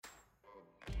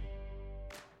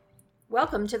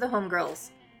Welcome to the Homegirls.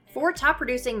 Four top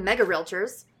producing mega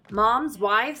realtors, moms,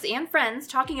 wives, and friends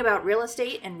talking about real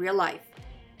estate and real life.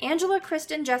 Angela,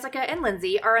 Kristen, Jessica, and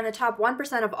Lindsay are in the top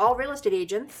 1% of all real estate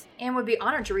agents and would be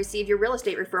honored to receive your real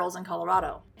estate referrals in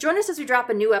Colorado. Join us as we drop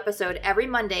a new episode every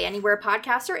Monday anywhere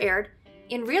podcasts are aired,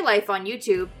 in real life on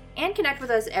YouTube, and connect with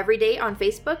us every day on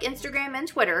Facebook, Instagram, and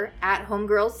Twitter at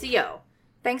HomegirlsCO.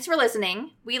 Thanks for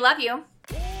listening. We love you.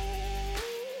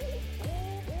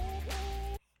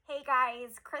 Hey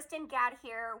guys, Kristen Gadd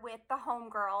here with the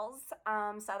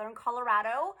Homegirls, Southern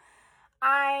Colorado.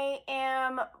 I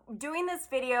am doing this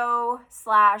video /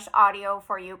 audio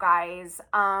for you guys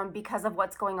because of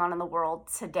what's going on in the world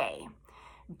today.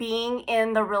 Being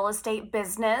in the real estate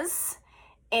business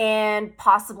and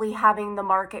possibly having the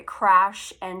market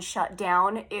crash and shut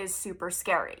down is super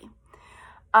scary.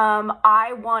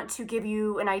 I want to give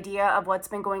you an idea of what's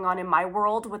been going on in my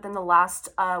world within the last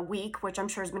week, which I'm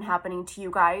sure has been happening to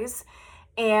you guys.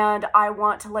 And I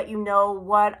want to let you know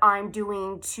what I'm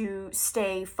doing to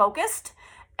stay focused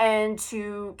and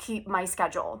to keep my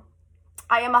schedule.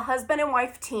 I am a husband and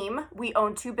wife team. We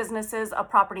own two businesses, a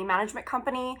property management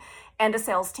company and a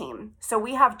sales team. So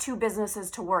we have two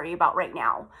businesses to worry about right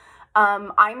now.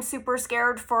 I'm super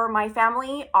scared for my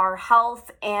family, our health,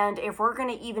 and if we're going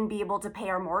to even be able to pay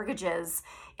our mortgages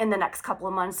in the next couple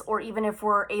of months, or even if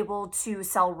we're able to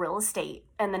sell real estate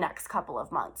in the next couple of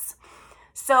months.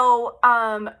 So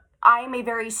I'm a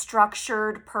very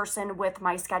structured person with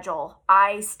my schedule.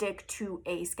 I stick to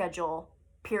a schedule,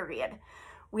 period.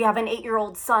 We have an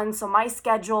 8-year-old son, so my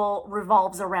schedule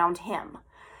revolves around him.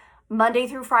 Monday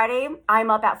through Friday,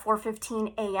 I'm up at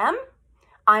 4:15 a.m.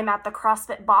 I'm at the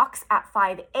CrossFit box at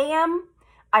 5 a.m.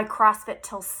 I CrossFit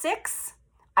till 6.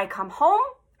 I come home,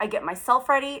 I get myself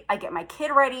ready, I get my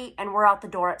kid ready, and we're out the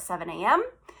door at 7 a.m.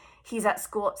 He's at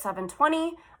school at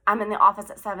 7:20. I'm in the office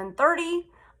at 7:30.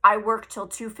 I work till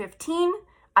 2:15.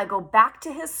 I go back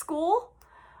to his school.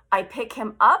 I pick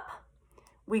him up.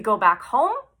 We go back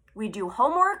home. We do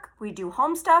homework. We do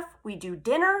home stuff. We do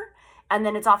dinner. And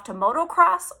then it's off to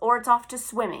motocross or it's off to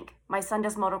swimming. My son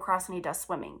does motocross and he does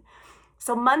swimming.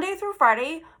 So Monday through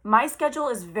Friday, my schedule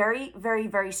is very, very,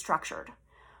 very structured.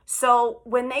 So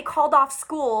when they called off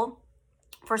school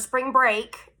for spring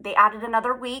break, they added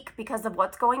another week because of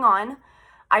what's going on.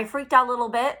 I freaked out a little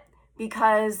bit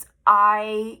because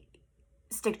I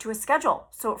stick to a schedule.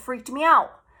 So it freaked me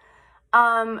out.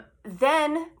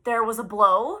 Then there was a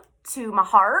blow to my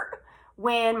heart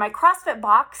when my CrossFit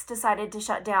box decided to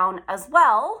shut down as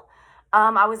well.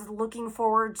 I was looking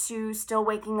forward to still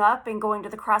waking up and going to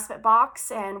the CrossFit box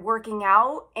and working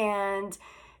out and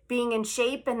being in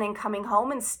shape and then coming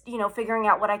home and, figuring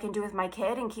out what I can do with my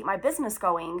kid and keep my business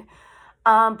going.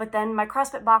 But then my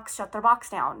CrossFit box shut their box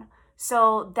down.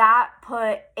 So that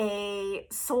put a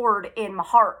sword in my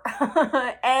heart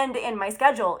and in my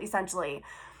schedule, essentially.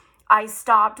 I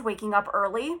stopped waking up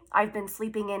early. I've been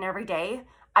sleeping in every day.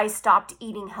 I stopped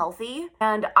eating healthy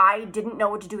and I didn't know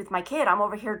what to do with my kid. I'm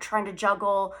over here trying to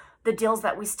juggle the deals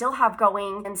that we still have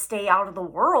going and stay out of the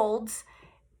world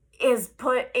is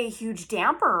put a huge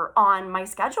damper on my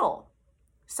schedule.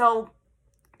 So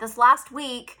this last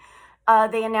week,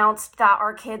 they announced that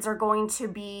our kids are going to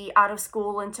be out of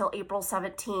school until April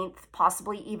 17th,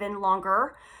 possibly even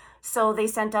longer. So they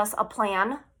sent us a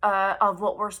plan of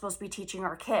what we're supposed to be teaching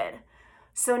our kid.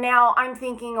 So now I'm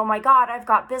thinking, oh my God, I've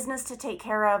got business to take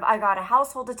care of. I got a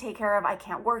household to take care of. I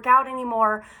can't work out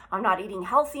anymore. I'm not eating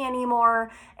healthy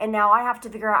anymore. And now I have to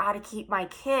figure out how to keep my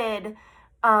kid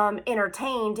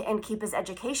entertained and keep his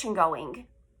education going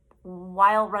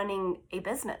while running a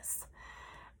business.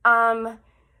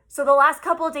 So the last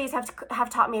couple of days have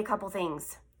taught me a couple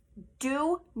things.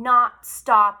 Do not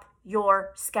stop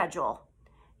your schedule.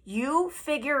 You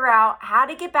figure out how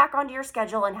to get back onto your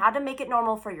schedule and how to make it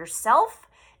normal for yourself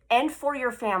and for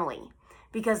your family.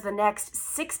 Because the next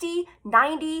 60,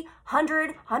 90, 100,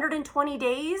 120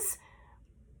 days,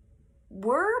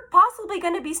 we're possibly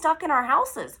going to be stuck in our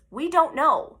houses. We don't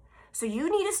know. So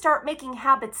you need to start making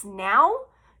habits now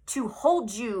to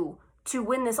hold you to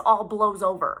when this all blows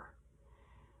over.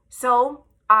 So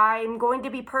I'm going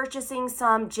to be purchasing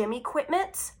some gym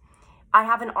equipment. I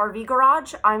have an RV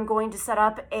garage. I'm going to set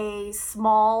up a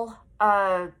small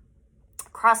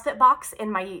CrossFit box in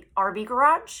my RV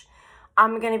garage.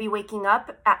 I'm going to be waking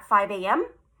up at 5 a.m.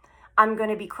 I'm going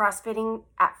to be CrossFitting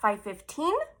at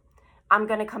 5:15. I'm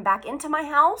going to come back into my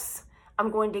house. I'm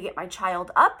going to get my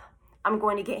child up. I'm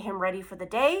going to get him ready for the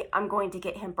day. I'm going to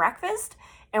get him breakfast,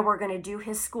 and we're going to do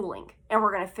his schooling. And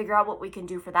we're going to figure out what we can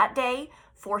do for that day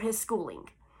for his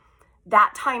schooling.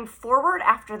 That time forward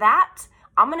after that,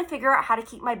 I'm going to figure out how to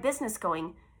keep my business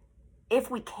going if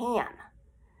we can.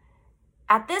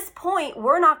 At this point,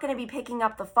 we're not going to be picking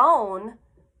up the phone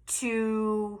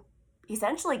to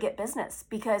essentially get business,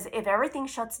 because if everything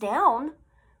shuts down,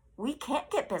 we can't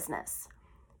get business.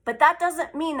 But that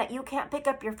doesn't mean that you can't pick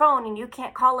up your phone and you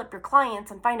can't call up your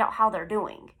clients and find out how they're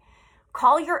doing.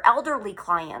 Call your elderly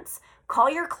clients. Call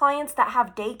your clients that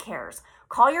have daycares.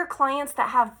 Call your clients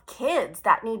that have kids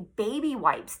that need baby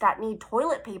wipes, that need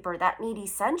toilet paper, that need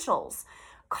essentials.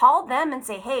 Call them and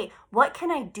say, hey, what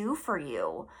can I do for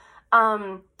you?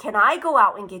 Can I go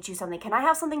out and get you something? Can I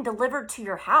have something delivered to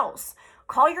your house?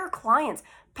 Call your clients.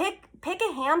 Pick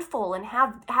a handful and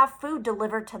have food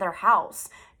delivered to their house.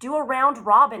 Do a round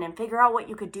robin and figure out what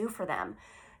you could do for them.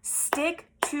 Stick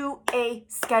to a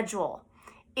schedule.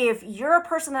 If you're a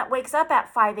person that wakes up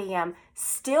at 5 a.m.,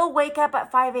 still wake up at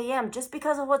 5 a.m. Just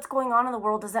because of what's going on in the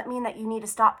world doesn't mean that you need to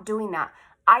stop doing that.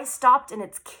 I stopped and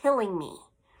it's killing me.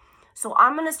 So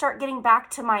I'm going to start getting back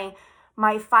to my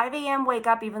 5 a.m. wake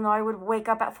up, even though I would wake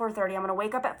up at 4:30. I'm going to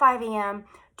wake up at 5 a.m.,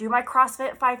 do my CrossFit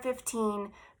at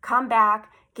 5:15, come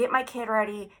back, get my kid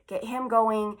ready, get him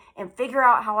going, and figure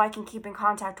out how I can keep in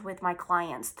contact with my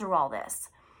clients through all this.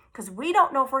 Because we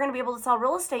don't know if we're going to be able to sell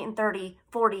real estate in 30,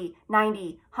 40,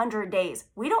 90, 100 days.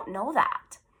 We don't know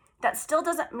that. That still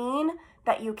doesn't mean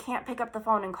that you can't pick up the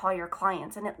phone and call your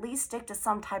clients, and at least stick to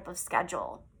some type of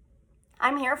schedule.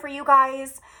 I'm here for you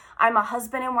guys. I'm a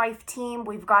husband and wife team.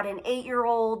 We've got an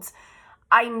 8-year-old.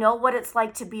 I know what it's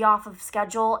like to be off of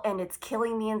schedule, and it's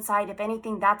killing me inside. If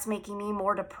anything, that's making me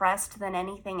more depressed than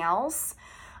anything else.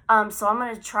 So I'm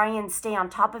going to try and stay on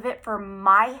top of it for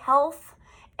my health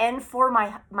and for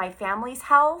my family's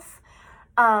health.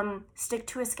 Stick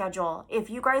to a schedule.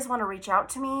 If you guys want to reach out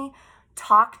to me,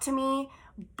 talk to me,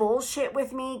 bullshit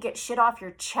with me, get shit off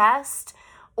your chest,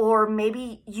 or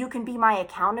maybe you can be my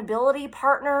accountability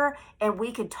partner and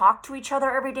we could talk to each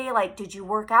other every day. Like, did you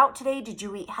work out today? Did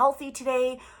you eat healthy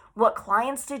today? What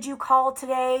clients did you call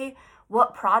today?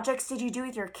 What projects did you do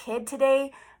with your kid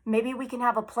today? Maybe we can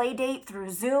have a play date through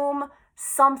Zoom,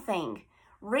 something.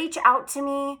 Reach out to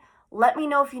me. Let me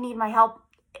know if you need my help.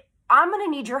 I'm going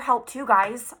to need your help too,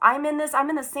 guys. I'm in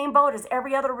the same boat as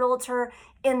every other realtor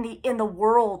in the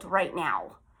world right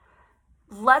now.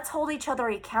 Let's hold each other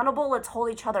accountable. Let's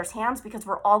hold each other's hands, because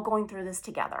we're all going through this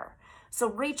together. So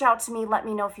reach out to me. Let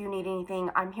me know if you need anything.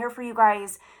 I'm here for you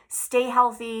guys. Stay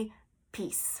healthy.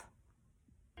 Peace.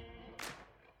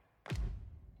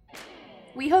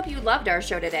 We hope you loved our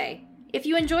show today. If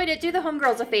you enjoyed it, do the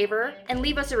homegirls a favor and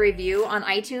leave us a review on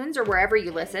iTunes or wherever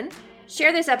you listen.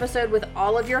 Share this episode with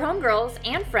all of your homegirls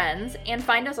and friends, and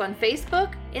find us on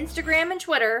Facebook, Instagram, and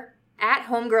Twitter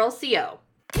 @HomegirlsCO.